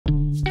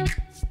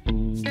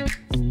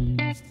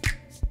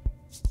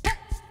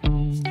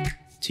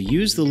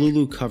use the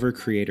Lulu cover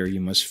creator,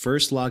 you must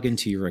first log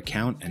into your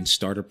account and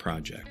start a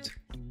project.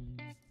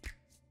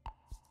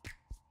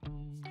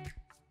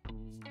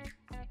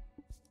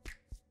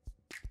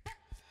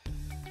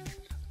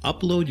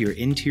 Upload your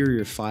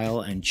interior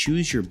file and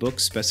choose your book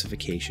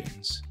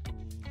specifications.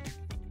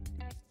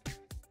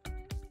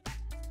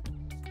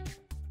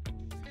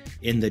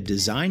 In the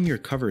Design Your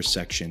Cover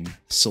section,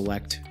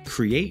 select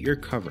Create Your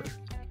Cover,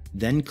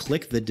 then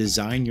click the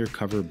Design Your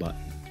Cover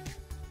button.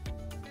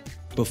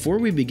 Before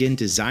we begin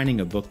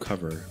designing a book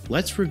cover,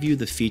 let's review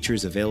the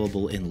features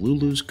available in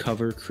Lulu's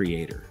Cover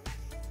Creator.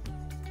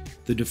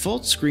 The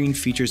default screen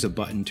features a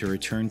button to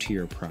return to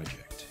your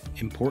project,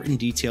 important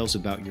details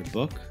about your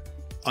book,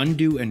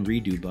 undo and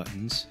redo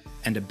buttons,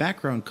 and a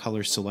background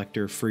color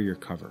selector for your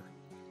cover.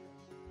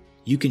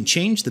 You can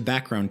change the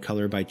background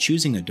color by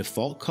choosing a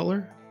default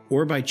color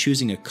or by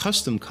choosing a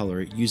custom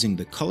color using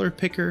the color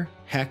picker,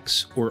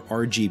 hex, or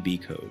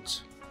RGB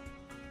codes.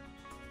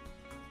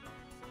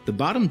 The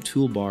bottom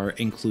toolbar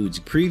includes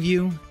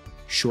preview,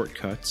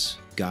 shortcuts,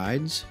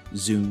 guides,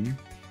 zoom,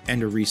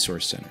 and a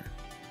resource center.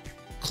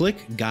 Click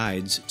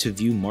Guides to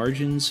view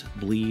margins,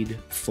 bleed,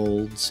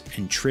 folds,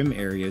 and trim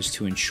areas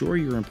to ensure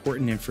your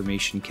important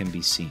information can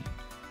be seen.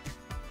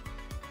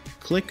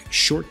 Click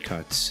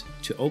Shortcuts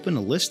to open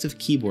a list of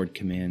keyboard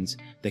commands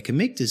that can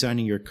make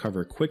designing your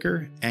cover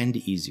quicker and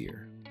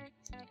easier.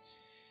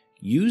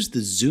 Use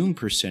the zoom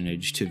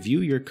percentage to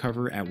view your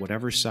cover at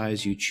whatever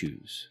size you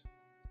choose.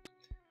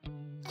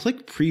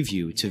 Click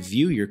Preview to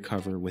view your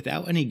cover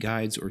without any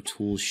guides or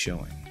tools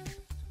showing.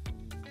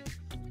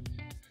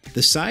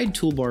 The side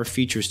toolbar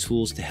features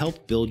tools to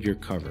help build your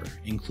cover,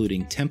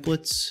 including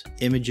templates,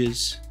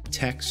 images,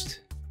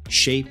 text,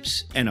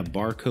 shapes, and a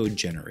barcode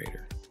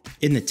generator.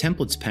 In the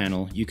Templates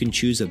panel, you can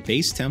choose a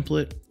base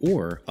template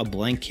or a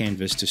blank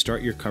canvas to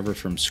start your cover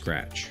from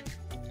scratch.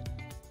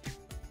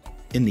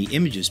 In the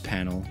Images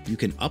panel, you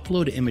can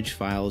upload image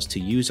files to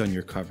use on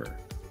your cover.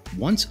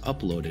 Once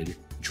uploaded,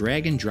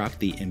 drag and drop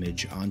the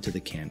image onto the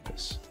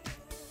canvas.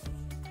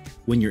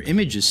 When your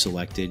image is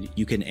selected,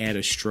 you can add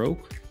a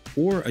stroke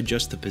or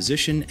adjust the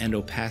position and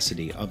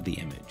opacity of the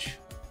image.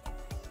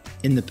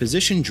 In the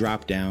Position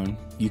drop-down,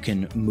 you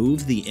can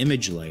move the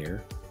image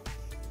layer,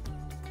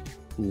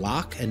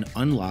 lock and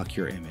unlock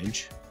your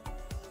image,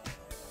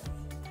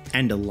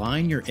 and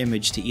align your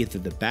image to either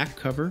the back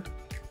cover,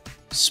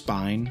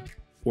 spine,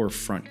 or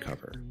front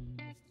cover.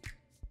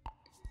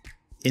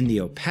 In the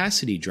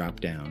Opacity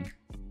drop-down,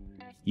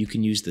 you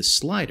can use the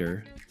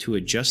slider to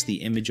adjust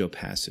the image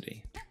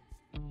opacity.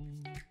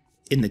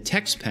 In the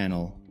Text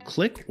panel,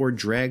 click or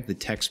drag the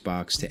text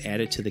box to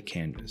add it to the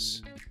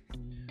canvas.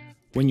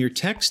 When your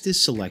text is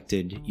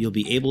selected, you'll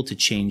be able to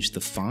change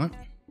the font,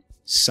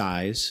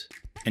 size,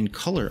 and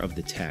color of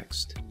the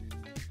text.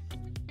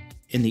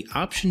 In the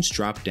Options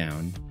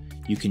drop-down,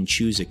 you can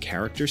choose a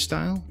character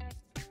style,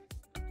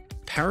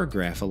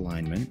 paragraph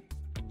alignment,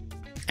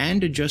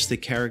 and adjust the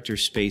character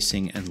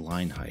spacing and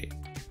line height.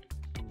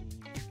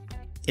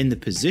 In the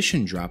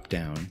Position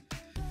drop-down,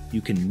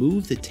 you can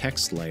move the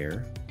text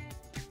layer,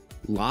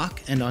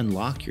 lock and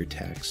unlock your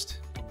text,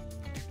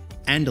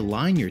 and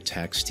align your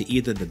text to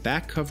either the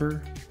back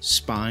cover,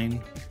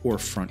 spine, or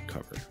front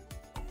cover.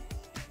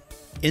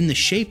 In the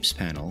Shapes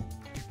panel,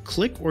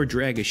 click or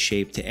drag a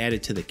shape to add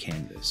it to the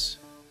canvas.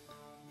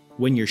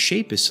 When your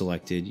shape is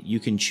selected, you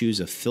can choose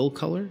a fill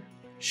color,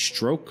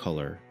 stroke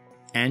color,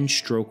 and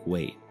stroke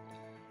weight.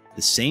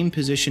 The same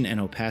position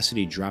and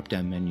opacity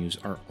drop-down menus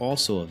are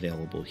also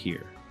available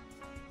here.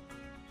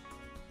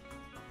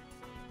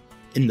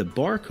 In the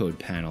Barcode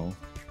panel,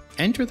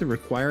 enter the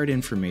required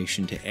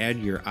information to add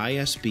your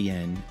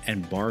ISBN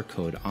and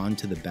barcode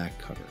onto the back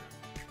cover.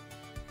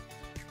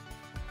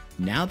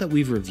 Now that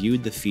we've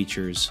reviewed the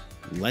features,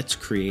 let's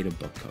create a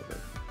book cover.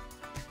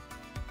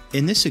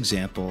 In this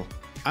example,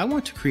 I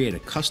want to create a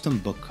custom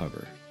book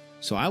cover,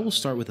 so I will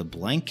start with a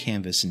blank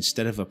canvas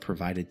instead of a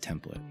provided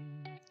template.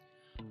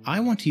 I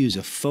want to use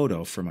a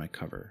photo for my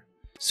cover,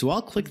 so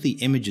I'll click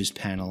the Images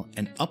panel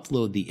and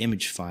upload the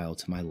image file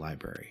to my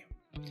library.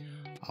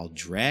 I'll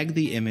drag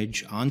the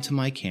image onto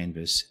my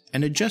canvas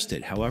and adjust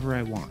it however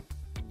I want.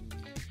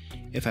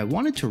 If I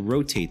wanted to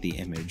rotate the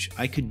image,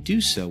 I could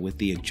do so with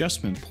the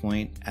adjustment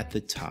point at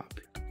the top.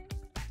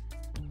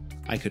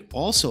 I could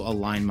also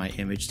align my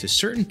image to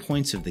certain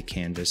points of the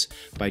canvas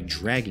by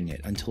dragging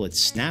it until it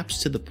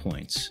snaps to the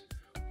points,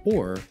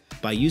 or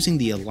by using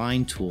the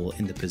Align tool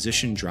in the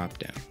Position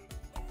drop-down.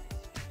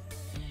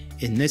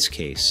 In this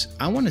case,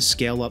 I want to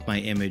scale up my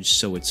image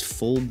so it's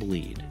full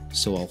bleed,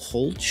 so I'll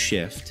hold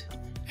Shift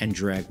and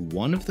drag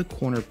one of the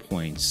corner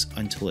points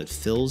until it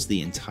fills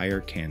the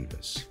entire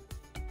canvas.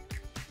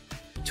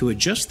 To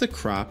adjust the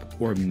crop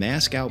or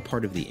mask out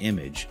part of the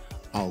image,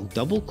 I'll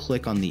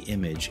double-click on the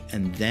image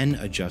and then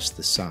adjust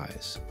the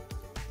size.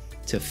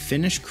 To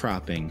finish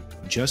cropping,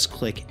 just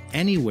click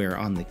anywhere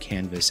on the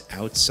canvas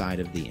outside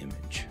of the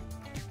image.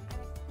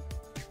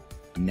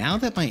 Now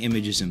that my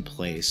image is in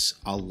place,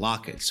 I'll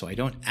lock it so I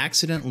don't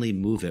accidentally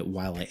move it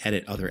while I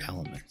edit other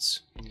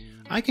elements.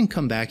 I can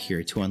come back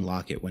here to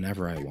unlock it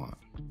whenever I want.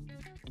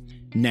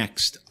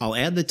 Next, I'll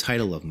add the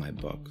title of my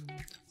book.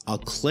 I'll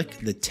click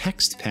the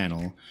text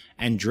panel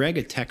and drag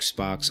a text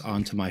box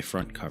onto my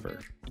front cover.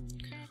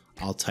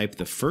 I'll type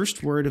the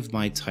first word of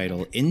my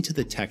title into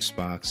the text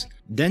box,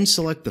 then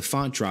select the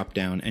font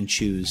dropdown and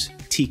choose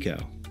Tico.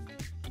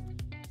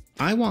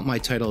 I want my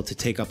title to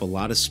take up a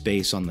lot of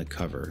space on the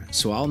cover,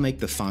 so I'll make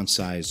the font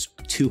size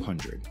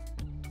 200.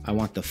 I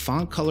want the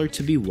font color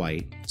to be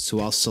white, so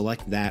I'll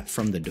select that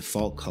from the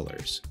default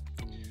colors.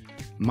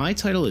 My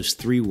title is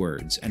 3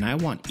 words, and I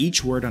want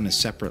each word on a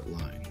separate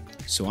line,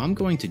 so I'm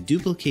going to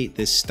duplicate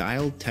this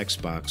styled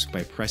text box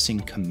by pressing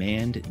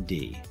Command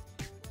D,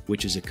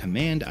 which is a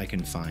command I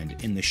can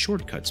find in the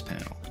Shortcuts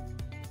panel.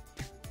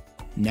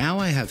 Now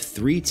I have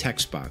 3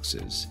 text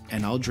boxes,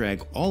 and I'll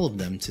drag all of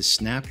them to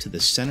snap to the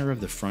center of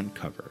the front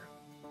cover.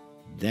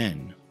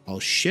 Then, I'll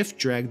shift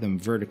drag them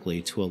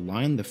vertically to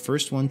align the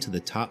first one to the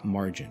top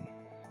margin,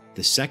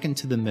 the second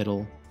to the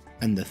middle,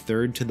 and the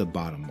third to the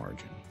bottom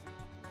margin.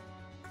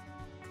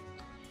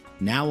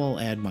 Now I'll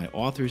add my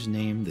author's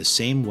name the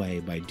same way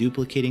by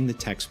duplicating the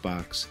text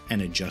box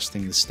and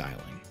adjusting the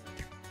styling.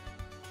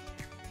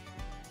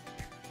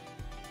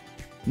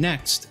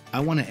 Next, I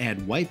want to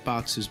add white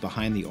boxes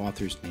behind the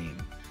author's name,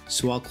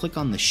 so I'll click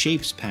on the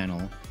Shapes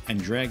panel and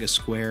drag a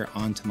square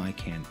onto my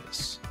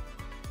canvas.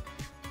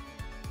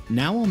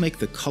 Now I'll make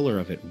the color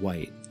of it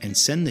white and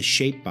send the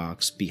shape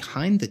box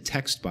behind the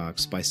text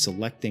box by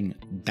selecting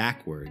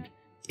Backward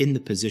in the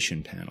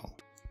Position panel.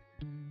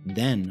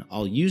 Then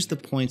I'll use the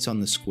points on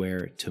the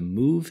square to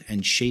move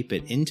and shape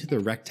it into the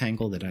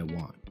rectangle that I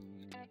want.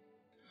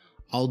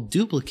 I'll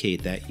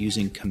duplicate that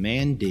using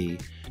Command D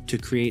to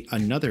create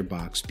another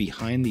box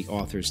behind the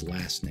author's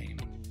last name.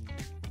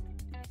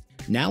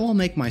 Now I'll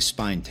make my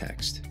spine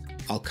text.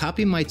 I'll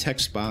copy my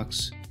text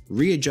box,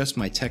 readjust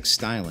my text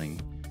styling,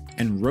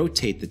 and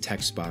rotate the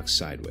text box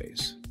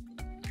sideways.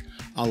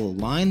 I'll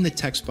align the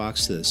text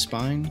box to the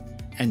spine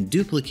and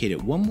duplicate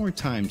it one more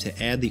time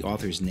to add the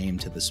author's name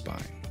to the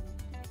spine.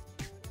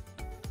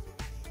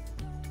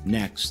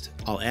 Next,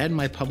 I'll add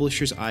my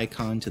publisher's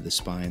icon to the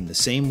spine the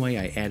same way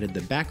I added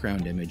the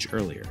background image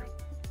earlier.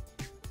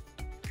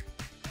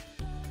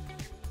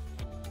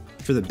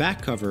 For the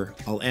back cover,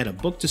 I'll add a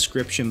book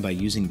description by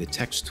using the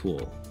text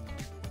tool.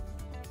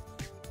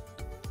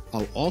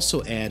 I'll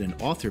also add an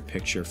author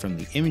picture from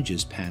the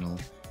Images panel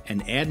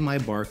and add my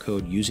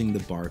barcode using the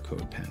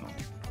Barcode panel.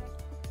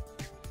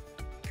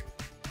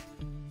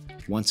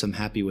 Once I'm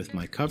happy with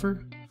my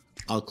cover,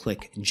 I'll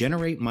click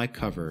Generate My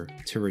Cover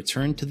to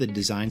return to the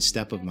design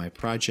step of my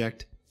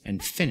project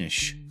and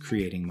finish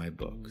creating my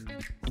book.